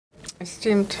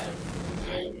Esteemed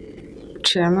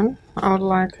Chairman, I would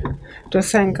like to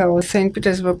thank our St.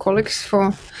 Petersburg colleagues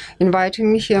for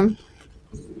inviting me here.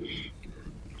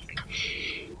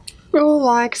 We all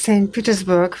like St.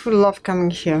 Petersburg, we love coming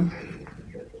here.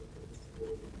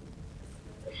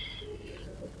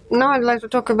 Now I'd like to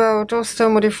talk about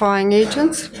osteomodifying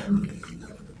agents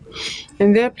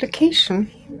and their application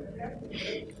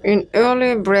in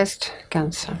early breast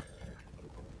cancer.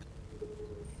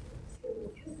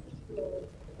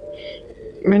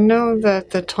 We know that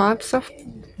the types of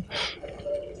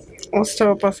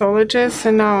osteopathologies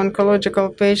in our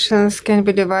oncological patients can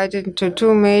be divided into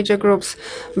two major groups: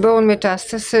 bone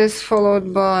metastasis,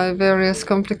 followed by various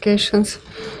complications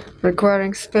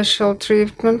requiring special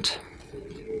treatment,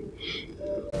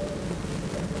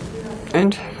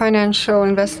 and financial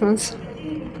investments,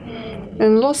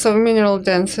 and loss of mineral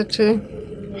density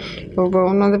of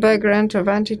bone on the background of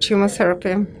anti-tumor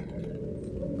therapy.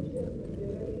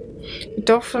 It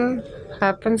often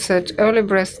happens at early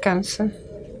breast cancer,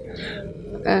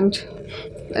 and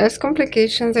as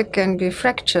complications there can be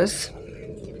fractures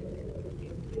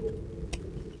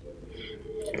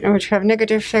which have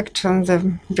negative effect on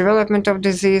the development of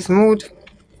disease, mood,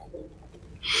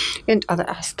 and other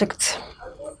aspects.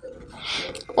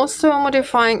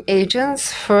 Osteomodifying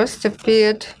agents first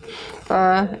appeared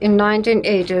in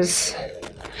 1980s,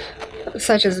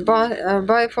 such as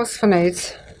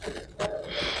biphosphonates.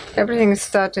 Everything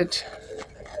started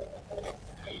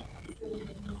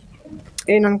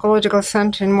in oncological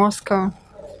center in Moscow.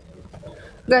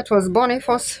 That was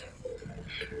Bonifos,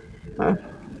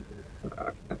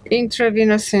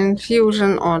 intravenous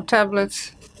infusion or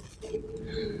tablets,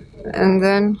 and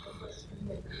then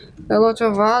a lot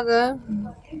of other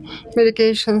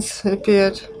medications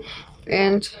appeared,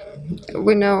 and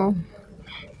we know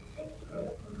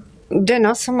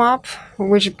denosumab,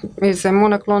 which is a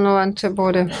monoclonal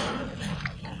antibody.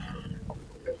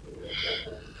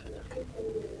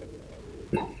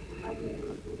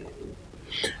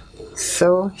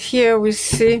 So here we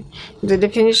see the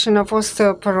definition of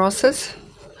osteoporosis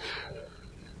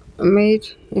made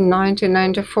in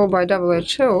 1994 by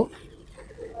WHO.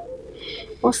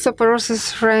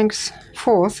 Osteoporosis ranks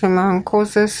fourth among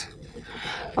causes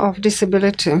of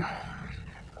disability.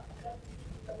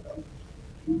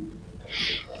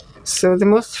 So the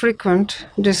most frequent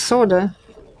disorder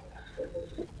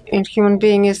in human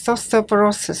being is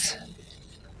osteoporosis.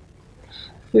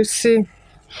 You see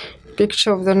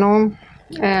picture of the norm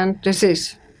and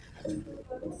disease.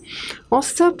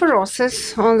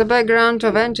 Osteoporosis on the background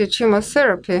of anti-tumor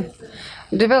therapy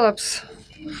develops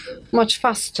much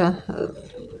faster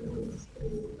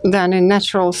than in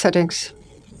natural settings.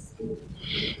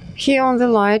 Here on the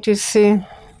light you see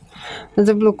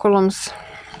the blue columns.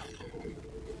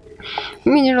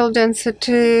 Mineral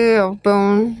density of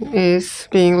bone is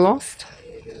being lost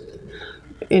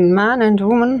in man and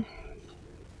woman.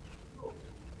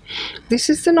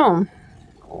 This is the norm,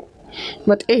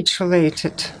 but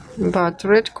age-related. But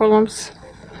red columns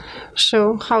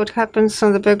show how it happens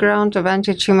on the background of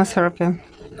anti-tumor therapy.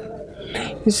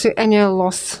 You see annual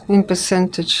loss in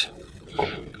percentage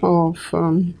of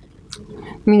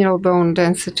mineral bone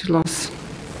density loss.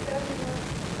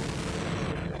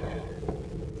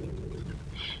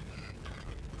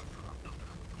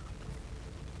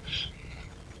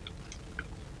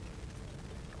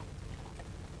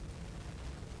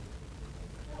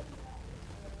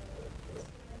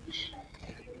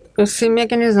 You see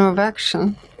mechanism of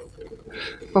action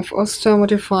of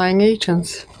osteomodifying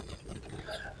agents.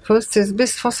 First is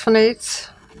bisphosphonates,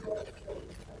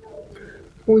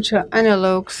 which are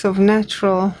analogues of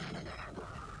natural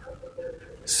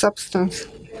substance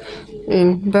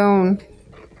in bone.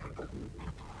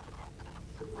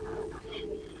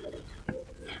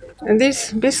 And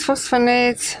these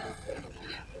bisphosphonates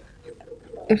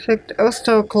affect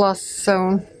osteoclast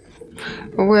zone,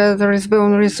 where there is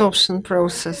bone resorption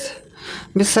process.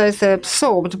 Besides, they're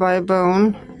absorbed by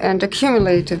bone and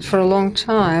accumulated for a long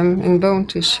time in bone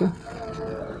tissue.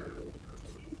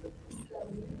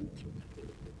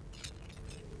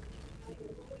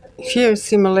 Here you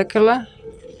see molecular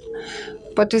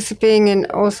participating in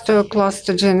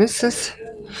osteoclastogenesis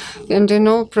and in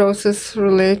all processes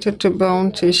related to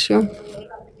bone tissue.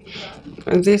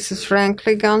 And this is rank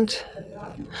ligand,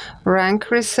 rank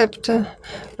receptor,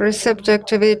 receptor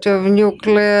activator of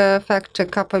nuclear factor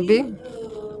kappa B,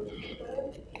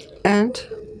 and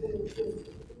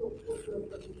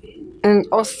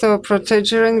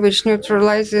osteoprotegerin, which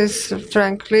neutralizes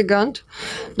rank ligand,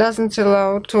 doesn't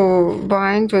allow to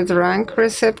bind with rank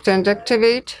receptor and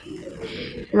activate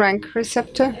rank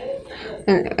receptor.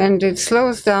 and it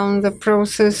slows down the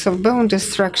process of bone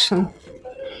destruction.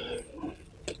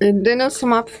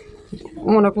 Denosumab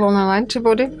monoclonal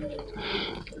antibody,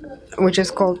 which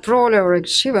is called Prolia or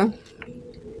Extiva,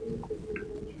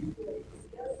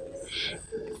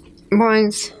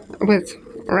 binds with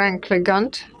rank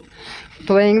ligand,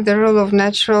 playing the role of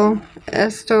natural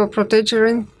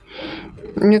osteoprotegerin,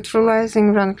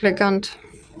 neutralizing rank ligand.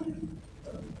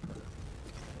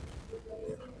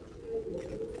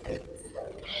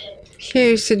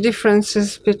 Here you see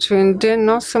differences between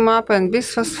denosumab and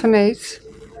bisphosphonates.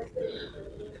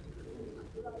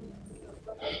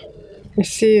 You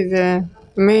see the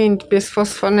main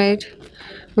bisphosphonate,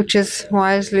 which is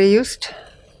widely used.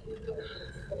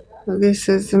 This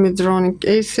is the midronic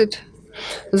acid.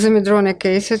 The midronic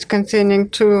acid containing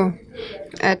 2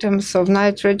 atoms of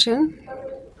nitrogen.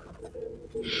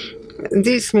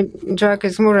 This drug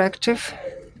is more active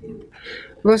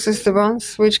versus the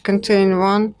ones which contain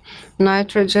 1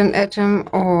 nitrogen atom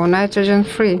or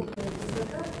nitrogen-free.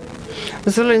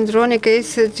 Zoledronic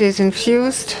acid is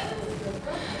infused,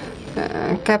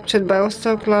 captured by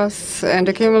osteoclasts and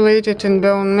accumulated in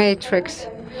bone matrix.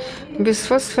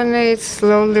 Bisphosphonates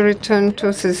slowly return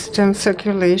to system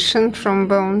circulation from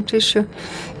bone tissue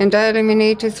and are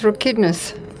eliminated through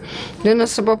kidneys.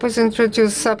 Denosumab is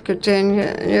introduced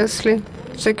subcutaneously,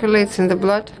 circulates in the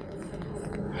blood,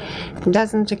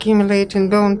 doesn't accumulate in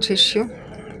bone tissue,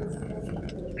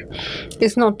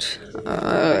 is not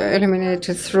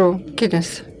eliminated through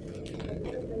kidneys.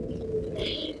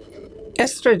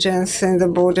 Estrogens in the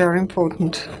body are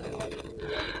important,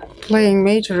 playing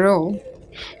major role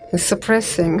in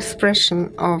suppressing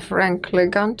expression of rank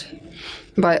ligand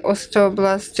by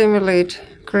osteoblasts, stimulate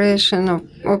creation of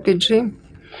OPG,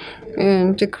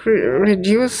 and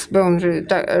reduce bone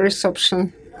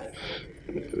resorption.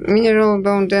 Mineral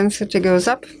bone density goes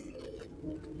up.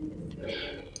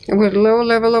 With low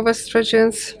level of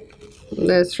estrogens,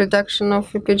 there's reduction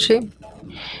of OPG,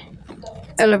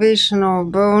 elevation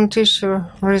of bone tissue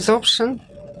resorption,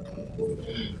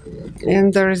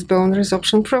 and there is bone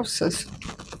resorption process.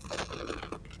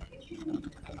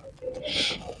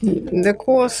 The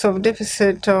cause of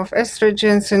deficit of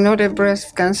estrogens in early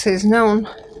breast cancer is known.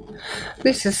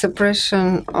 This is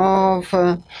suppression of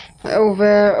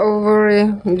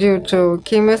ovary due to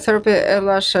chemotherapy,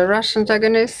 LH-RAS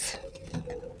antagonists.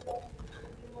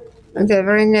 They are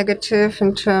very negative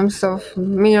in terms of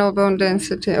mineral bone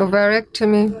density,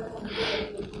 ovarectomy,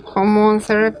 hormone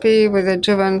therapy with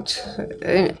adjuvant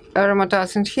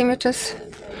aromatase inhibitors,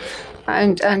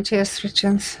 and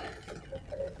anti-estrogens.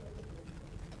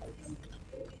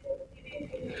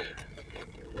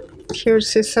 Here you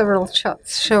see several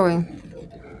charts showing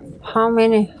how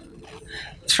many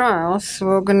trials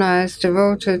were organized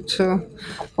devoted to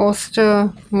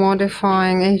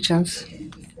osteomodifying agents.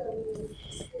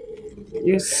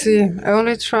 You see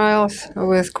early trials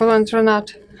with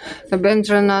colandronate,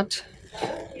 abendronate,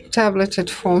 tableted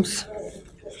forms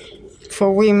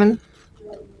for women,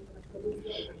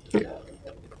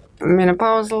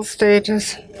 menopausal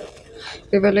status,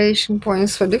 evaluation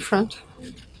points were different.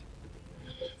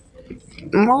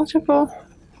 Multiple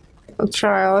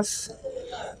trials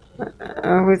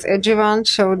with adjuvant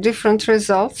show different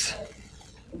results,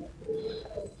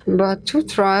 but 2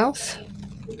 trials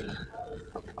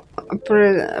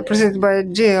presented by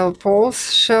GL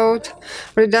polls showed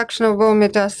reduction of bone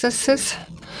metastasis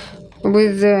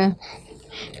with the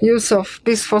use of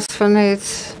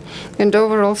bisphosphonates and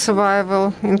overall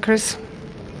survival increase.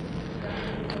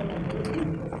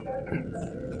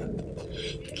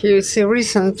 Here you see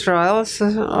recent trials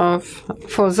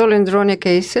for zoledronic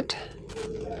acid.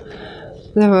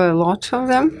 There were a lot of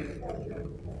them.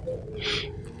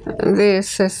 They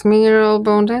assess mineral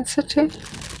bone density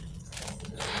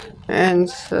and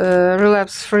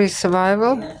relapse-free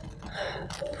survival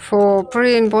for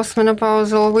pre- and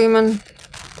postmenopausal women.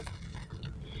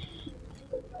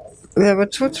 There were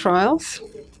 2 trials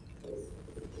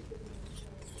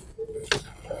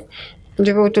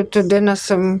devoted to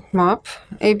denosumab,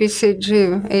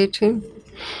 ABCG18.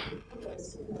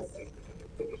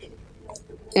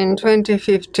 In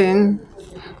 2015,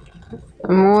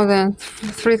 more than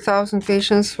 3,000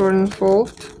 patients were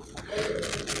involved,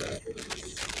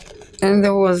 and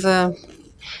there was a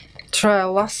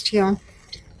trial last year.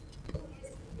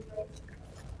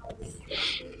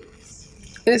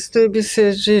 It's the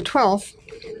ABCG12.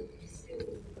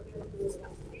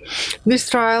 This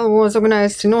trial was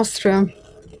organized in Austria.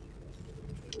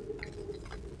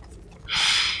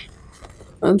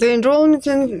 The enrollment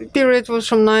period was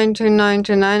from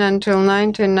 1999 until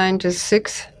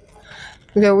 1996.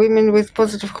 The women with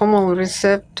positive hormone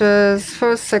receptors,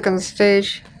 first, second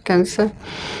stage cancer.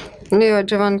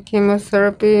 Neoadjuvant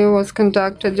chemotherapy was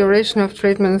conducted. Duration of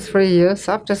treatment 3 years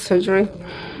after surgery.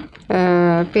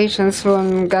 Patients were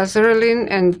on gazarilin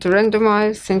and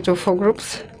randomized into 4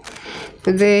 groups.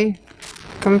 They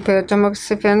compared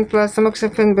tamoxifen plus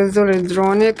tamoxifen with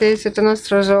zoledronic acid and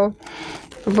anastrozole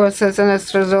versus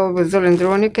anastrozole with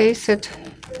zoledronic acid.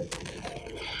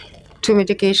 2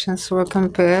 medications were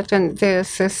compared, and they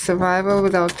assessed survival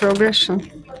without progression.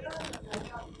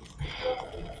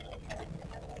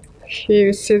 Here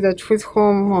you see that with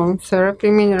hormone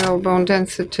therapy, mineral bone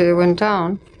density went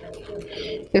down,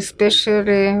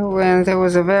 especially when there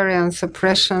was ovarian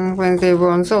suppression when they were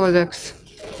on Zoladex.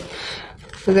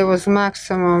 There was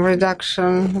maximum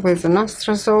reduction with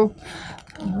anastrozole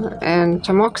and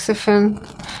tamoxifen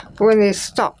when they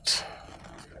stopped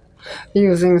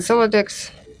using Zoladex.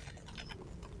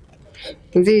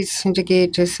 These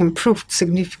indicators improved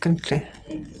significantly.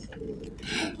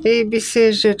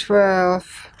 ABCG12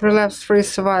 relapse-free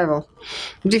survival.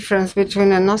 Difference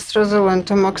between anastrozole and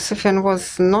tamoxifen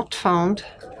was not found.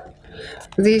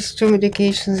 These 2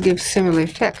 medications give similar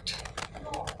effect.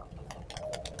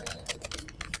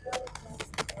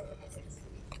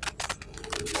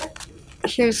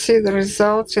 Here you see the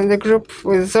results in the group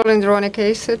with zoledronic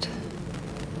acid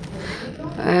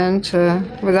and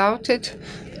without it.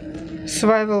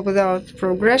 Survival without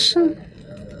progression.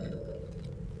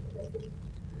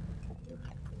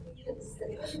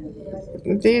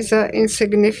 These are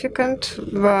insignificant,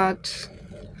 but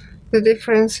the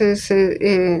difference is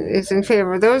in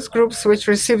favor of those groups which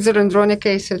receive zoledronic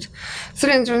acid.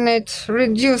 Zoledronate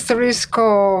reduced the risk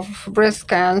of breast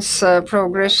cancer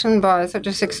progression by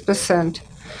 36%.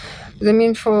 The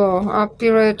mean follow-up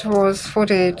period was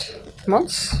 48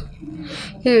 months.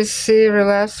 Here you see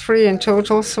relapse-free and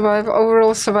total survival,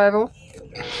 overall survival.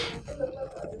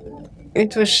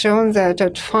 It was shown that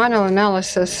at final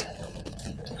analysis,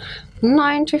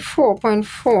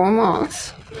 94.4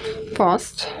 months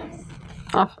passed.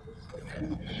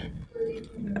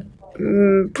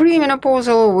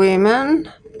 Premenopausal women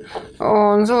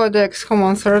on Zoladex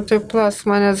hormone therapy plus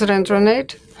minus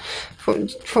zoledronate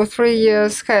for 3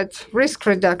 years had risk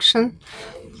reduction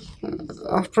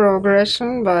of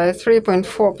progression by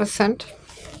 3.4%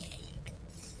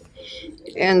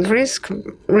 and risk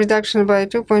reduction by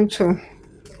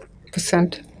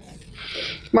 2.2%.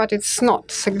 But it's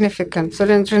not significant.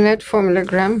 Zoledronate 4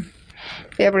 mg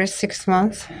every 6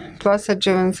 months plus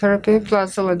adjuvant therapy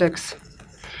plus Zoladex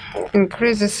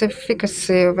increases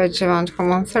efficacy of adjuvant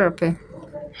hormone therapy.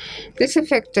 This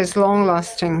effect is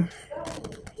long-lasting.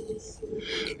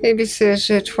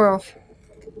 ABCG12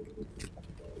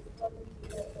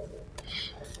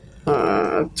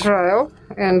 trial,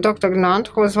 and Dr. Gnant,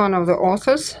 who was one of the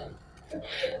authors,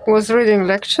 was reading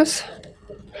lectures.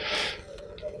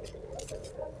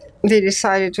 They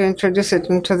decided to introduce it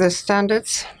into the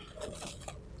standards.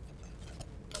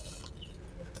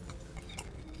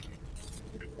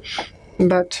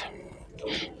 But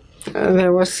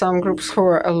there were some groups who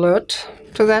were alert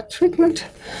to that treatment.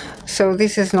 So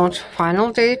this is not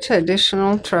final data.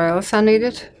 Additional trials are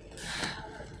needed.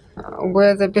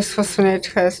 Whether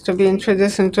bisphosphonate has to be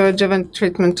introduced into adjuvant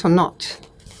treatment or not.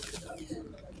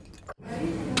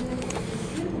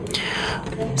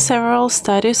 Several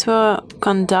studies were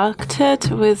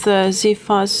conducted with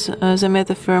ZFAS,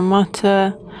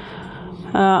 zimetofermata,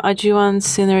 adjuvant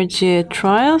synergy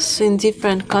trials in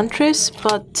different countries,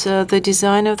 but the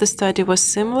design of the study was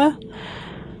similar.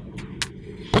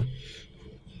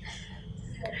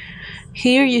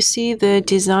 Here you see the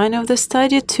design of the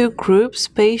study. 2 groups: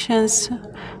 patients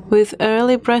with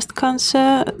early breast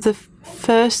cancer, the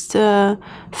first,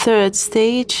 3rd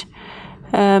stage,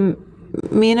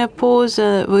 menopause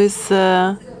with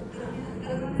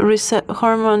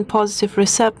hormone-positive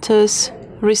receptors,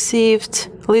 received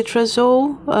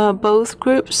letrozole, both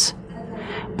groups,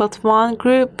 but one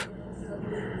group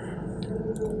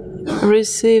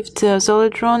received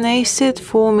zoledron acid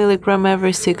 4 mg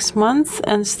every 6 months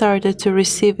and started to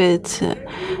receive it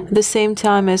the same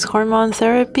time as hormone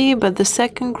therapy, but the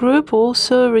second group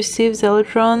also received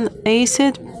zoledron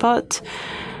acid, but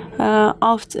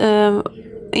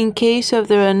in case of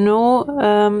there are no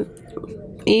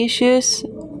issues,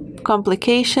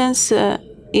 complications,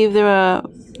 if there are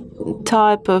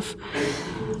type of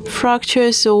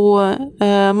fractures or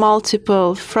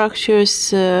multiple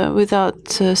fractures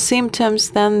without symptoms,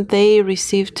 then they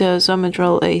received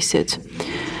zomedrol acid.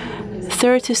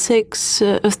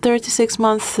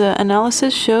 36-month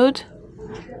analysis showed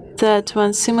that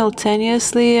when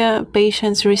simultaneously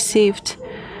patients received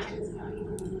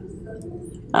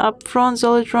upfront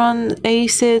zoledron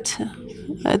acid,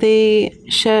 they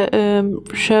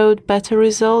showed better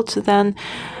results than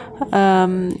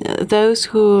those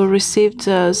who received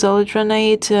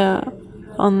zoledronate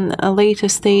on later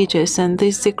stages, and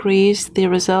this decreased the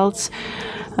results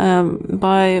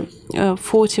by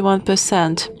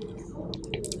 41%.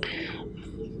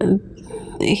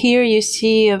 Here you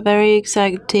see a very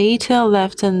exact data,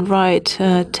 left and right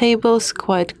tables,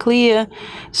 quite clear,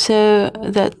 so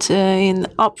that in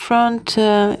upfront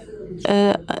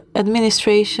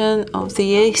administration of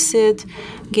the acid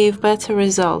gave better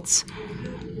results.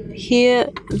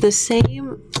 Here the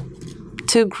same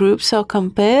two groups are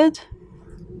compared.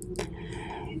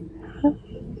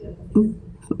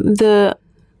 The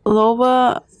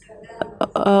lower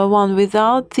one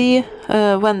without the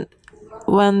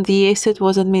when the acid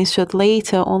was administered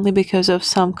later, only because of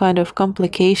some kind of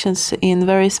complications in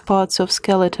various parts of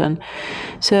skeleton.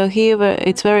 So here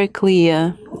it's very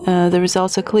clear, the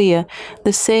results are clear.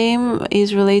 The same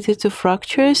is related to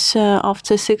fractures.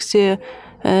 After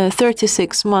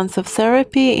 36 months of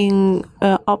therapy in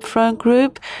upfront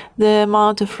group, the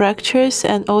amount of fractures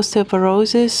and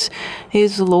osteoporosis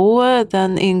is lower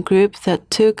than in group that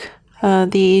took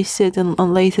the acid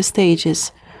on later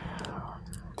stages.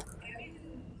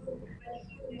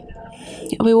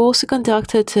 We also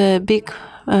conducted a big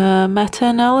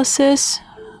meta-analysis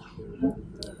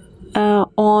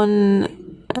on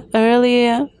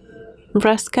early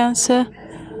breast cancer,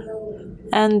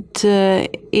 and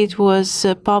it was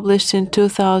published in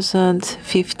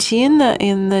 2015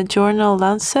 in the journal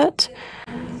Lancet.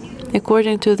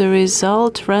 According to the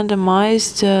result,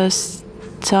 randomized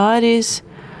studies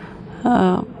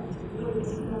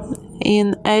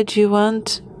in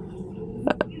adjuvant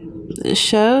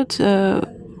showed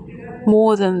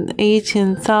more than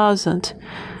 18,000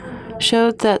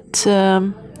 showed that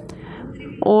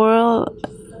oral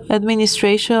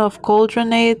administration of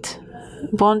coldronate,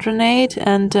 bondronate,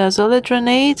 and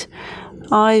zoledronate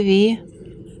IV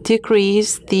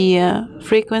decreased the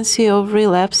frequency of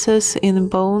relapses in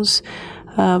bones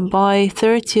by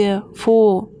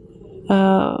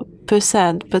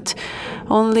 34%, but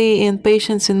only in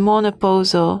patients in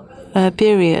menopausal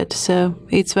period, so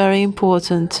it's very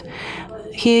important.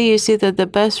 Here you see that the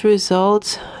best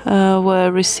results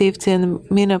were received in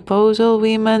menopausal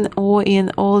women or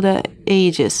in older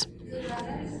ages.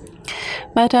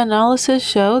 Meta-analysis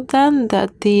showed then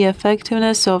that the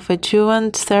effectiveness of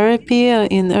adjuvant therapy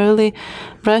in early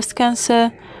breast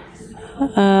cancer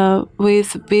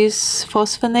with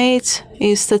bisphosphonates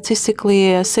is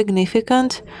statistically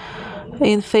significant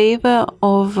in favor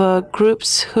of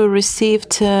groups who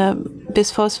received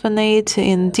bisphosphonate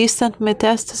in distant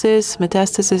metastasis,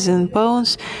 metastasis in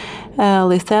bones.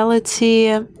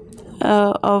 Lethality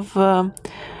of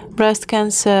breast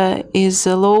cancer is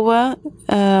lower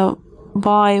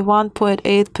by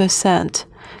 1.8%,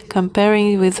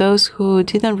 comparing with those who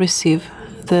didn't receive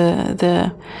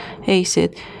the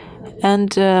acid.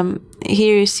 And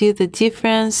here you see the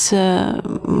difference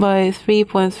by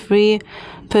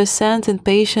 3.3% in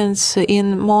patients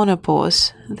in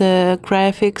menopause. The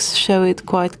graphics show it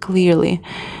quite clearly.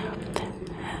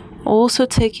 Also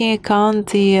taking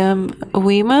account the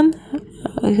women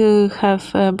who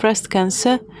have breast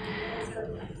cancer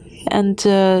and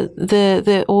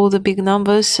all the big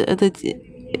numbers, the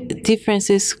difference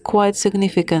is quite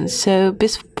significant. So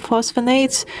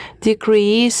bisphosphonates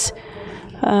decrease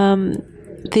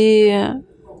the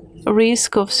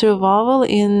risk of survival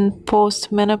in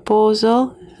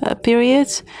postmenopausal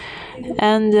periods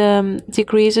and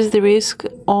decreases the risk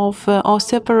of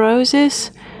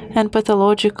osteoporosis and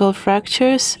pathological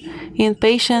fractures in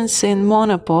patients in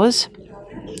menopause.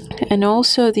 And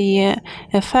also the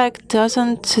effect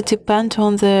doesn't depend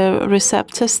on the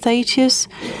receptor status.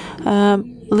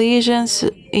 Lesions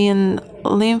in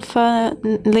lymph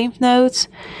nodes.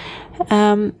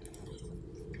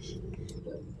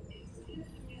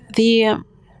 The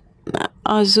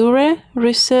Azure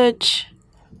research,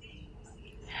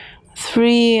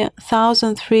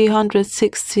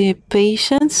 3,360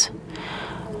 patients,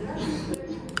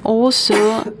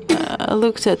 also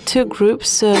looked at two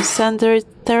groups, standard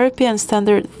therapy and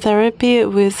standard therapy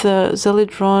with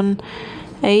zoledron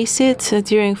acid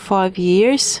during 5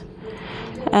 years.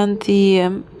 And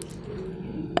the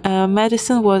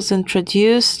medicine was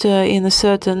introduced in a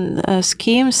certain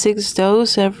scheme, 6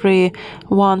 doses every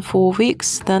 4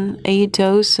 weeks, then 8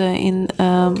 doses in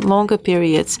longer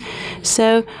periods.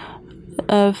 So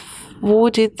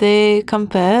what did they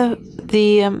compare?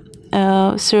 The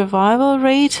survival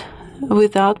rate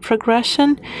without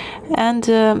progression, and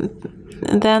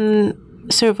then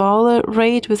survival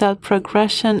rate without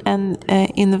progression and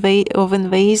of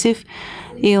invasive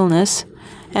illness,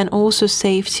 and also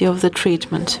safety of the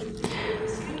treatment.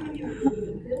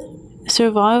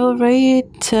 Survival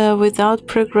rate without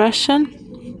progression.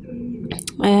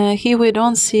 Here we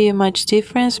don't see much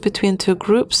difference between two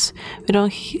groups.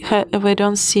 We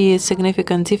don't see a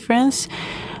significant difference,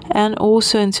 and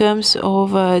also in terms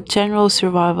of general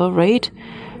survival rate.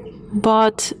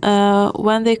 But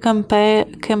when they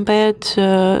compared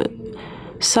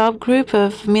subgroup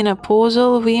of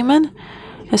menopausal women,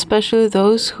 especially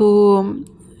those who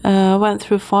went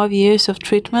through 5 years of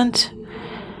treatment,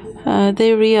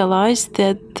 they realized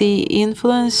that the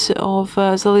influence of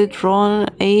zoledrone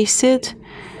acid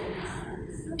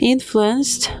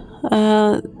influenced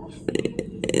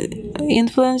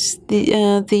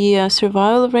the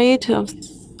survival rate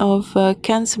of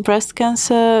breast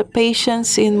cancer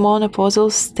patients in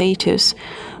menopausal status.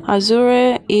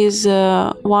 Azure is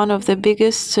one of the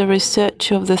biggest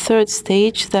research of the third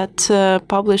stage that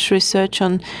published research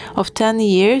of 10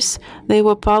 years. They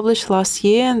were published last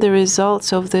year, and the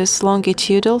results of this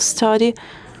longitudinal study,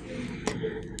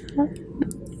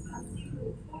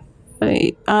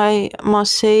 I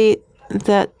must say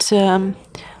that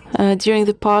during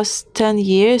the past 10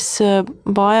 years,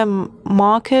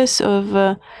 biomarkers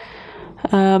of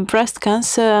breast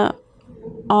cancer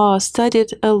are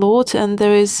studied a lot, and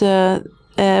there is a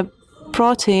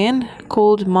protein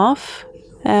called MAF.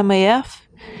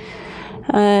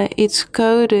 Its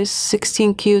code is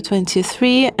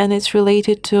 16q23, and it's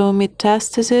related to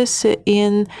metastasis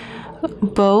in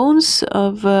bones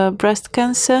of breast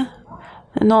cancer,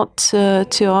 not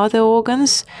to other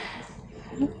organs.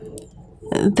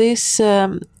 This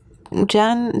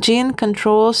gene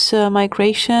controls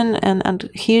migration and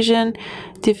adhesion,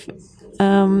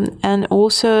 and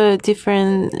also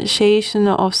differentiation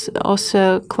of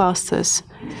osteoclasts.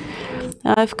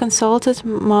 I've consulted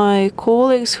my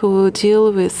colleagues who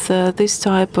deal with this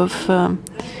type of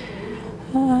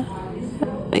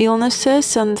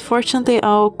illnesses. Unfortunately,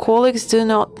 our colleagues do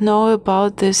not know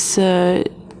about this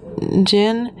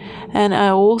gene, and I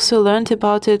also learned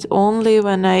about it only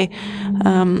when I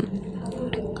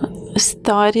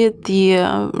studied the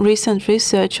recent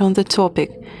research on the topic.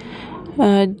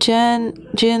 Gene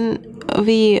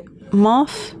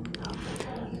VMAF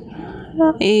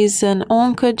is an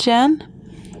oncogene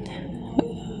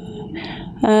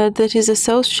that is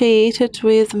associated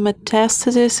with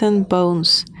metastasis in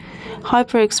bones.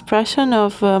 Hyperexpression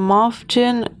of MAF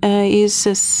gene is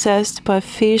assessed by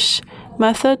FISH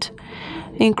method.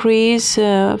 Increase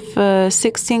of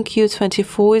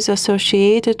 16q24 is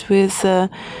associated with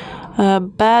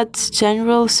bad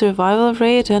general survival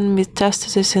rate and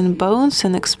metastasis in bones,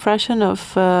 and expression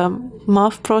of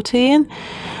MAF protein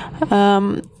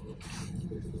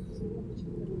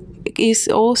is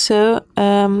also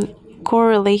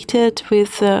correlated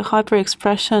with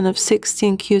hyperexpression of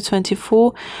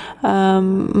 16q24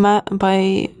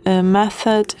 by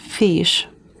method FISH.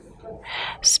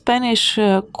 Spanish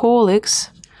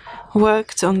colleagues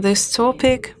worked on this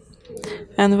topic,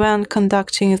 and when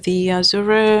conducting the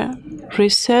Azure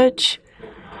research,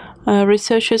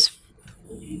 researchers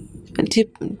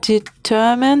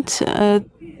determined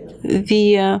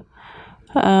the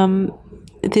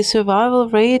survival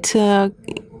rate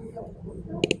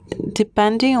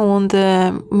depending on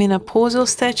the menopausal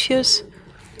status,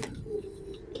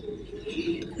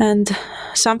 and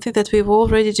something that we've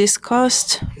already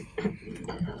discussed.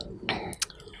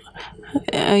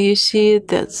 You see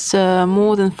that's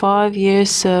more than 5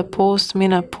 years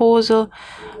post-menopausal.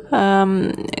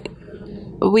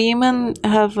 Women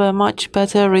have much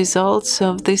better results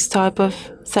of this type of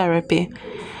therapy.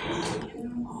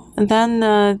 And then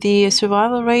the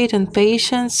survival rate in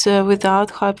patients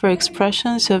without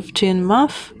hyperexpressions of gene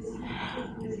MAF,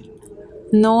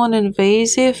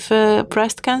 non-invasive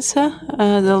breast cancer,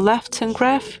 the left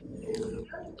graph,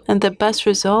 and the best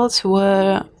results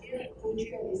were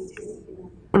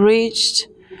reached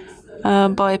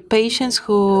by patients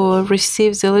who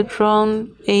received zoledrone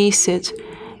acid.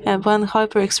 And when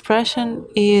hyperexpression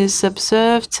is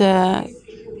observed,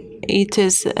 it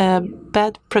is a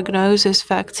bad prognosis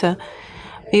factor.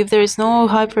 If there is no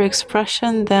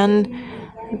hyperexpression, then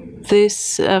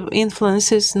this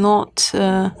influence is not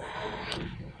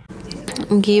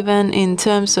given in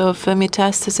terms of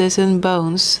metastasis in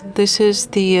bones. This is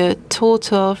the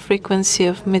total frequency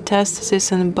of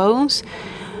metastasis in bones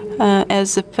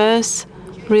as the first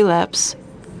relapse.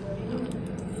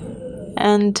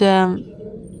 And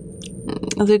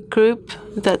the group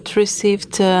that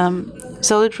received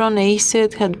zoledrone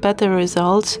acid had better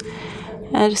results.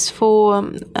 As for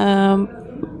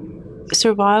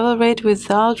survival rate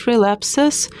without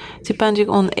relapses, depending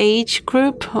on age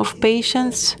group of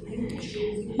patients.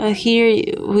 Here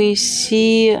we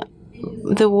see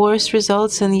the worst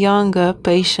results in younger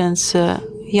patients,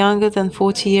 younger than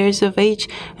 40 years of age,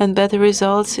 and better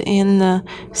results in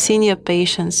senior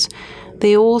patients.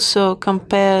 They also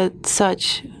compared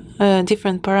such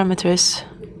different parameters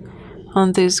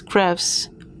on these graphs,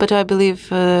 but I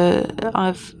believe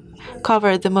I've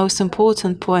covered the most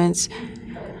important points.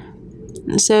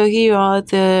 So here are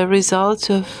the results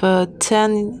of a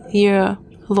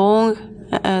 10-year-long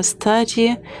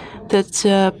study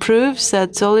that proves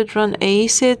that zoledrone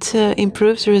acid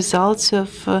improves results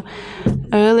of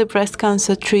early breast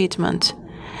cancer treatment.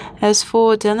 As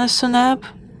for denosumab,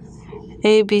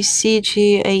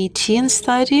 ABCG18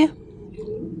 study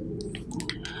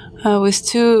with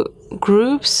two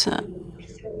groups.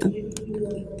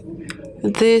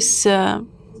 This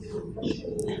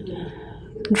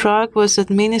drug was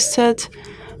administered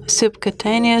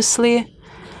subcutaneously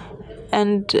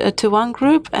and to one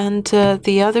group, and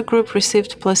the other group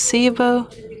received placebo.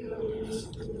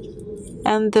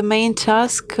 And the main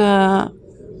task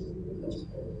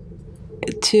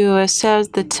to assess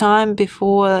the time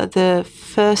before the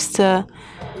first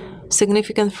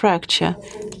significant fracture.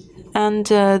 And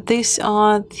these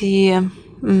are the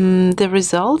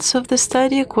results of the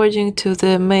study according to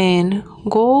the main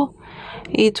goal.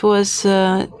 It was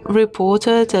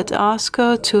reported at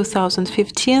ASCO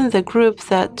 2015. The group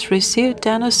that received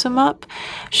denosumab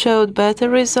showed better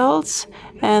results,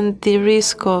 and the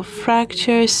risk of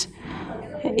fractures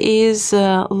is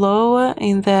lower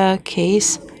in their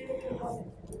case.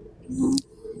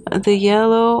 The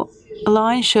yellow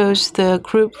line shows the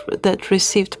group that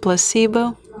received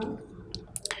placebo.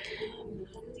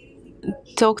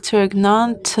 Dr.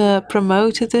 Gnant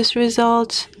promoted this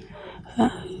result,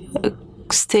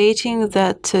 stating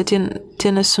that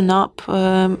denosumab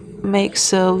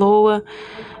makes lower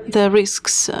the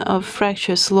risks of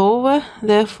fractures lower.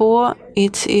 Therefore,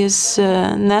 it is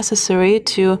necessary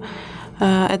to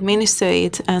administer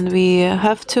it, and we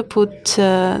have to put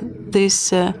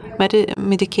this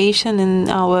medication in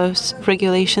our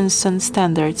regulations and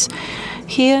standards.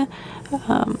 Here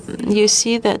you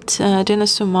see that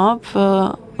denosumab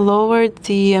lowered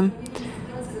the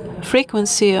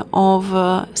frequency of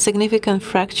significant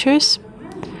fractures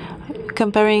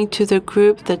comparing to the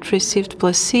group that received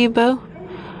placebo.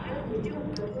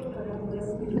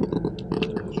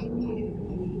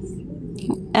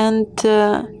 And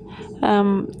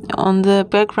on the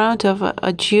background of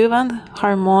adjuvant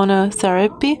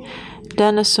hormonotherapy,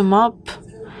 denosumab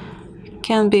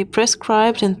can be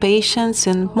prescribed in patients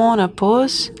in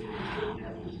menopause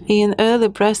in early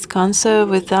breast cancer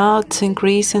without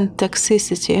increasing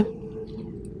toxicity.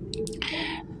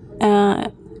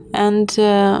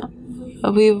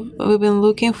 We've been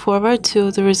looking forward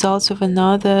to the results of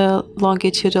another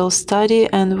longitudinal study,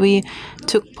 and we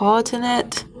took part in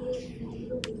it.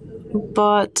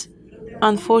 But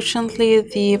unfortunately,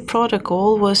 the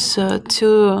protocol was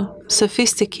too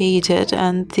sophisticated,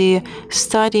 and the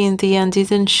study in the end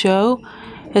didn't show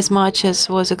as much as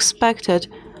was expected.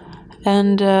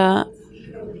 And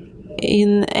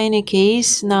in any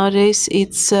case, nowadays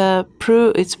it's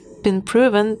been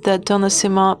proven that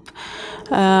denosumab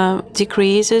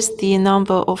decreases the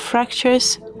number of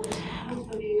fractures.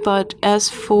 But as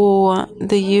for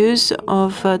the use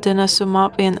of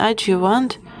denosumab in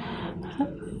adjuvant,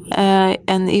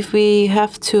 and if we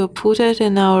have to put it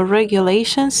in our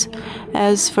regulations,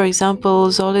 as for example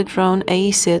zoledrone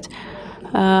acid,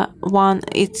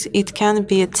 it can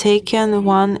be taken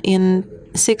 1 in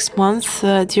 6 months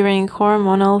during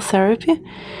hormonal therapy,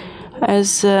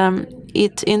 as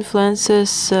it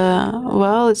influences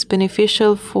it's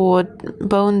beneficial for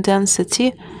bone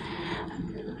density,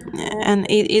 and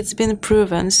it's been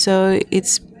proven, so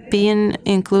it's been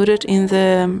included in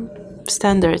the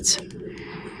standards.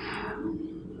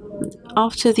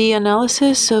 After the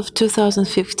analysis of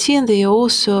 2015, they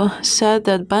also said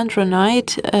that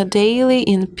bentonite daily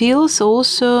in pills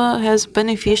also has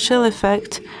beneficial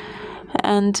effect,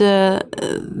 and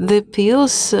the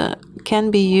pills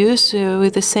can be used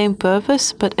with the same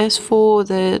purpose. But as for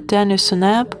the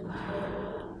denosumab,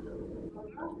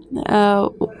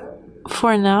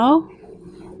 for now,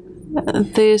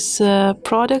 this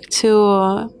product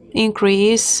to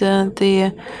increase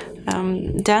the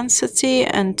density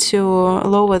and to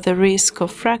lower the risk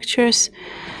of fractures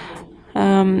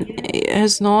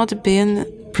has not been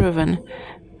proven.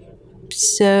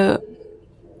 So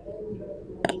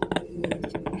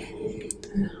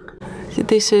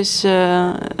This is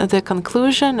the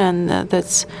conclusion, and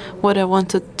that's what I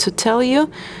wanted to tell you.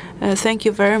 Thank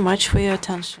you very much for your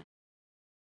attention.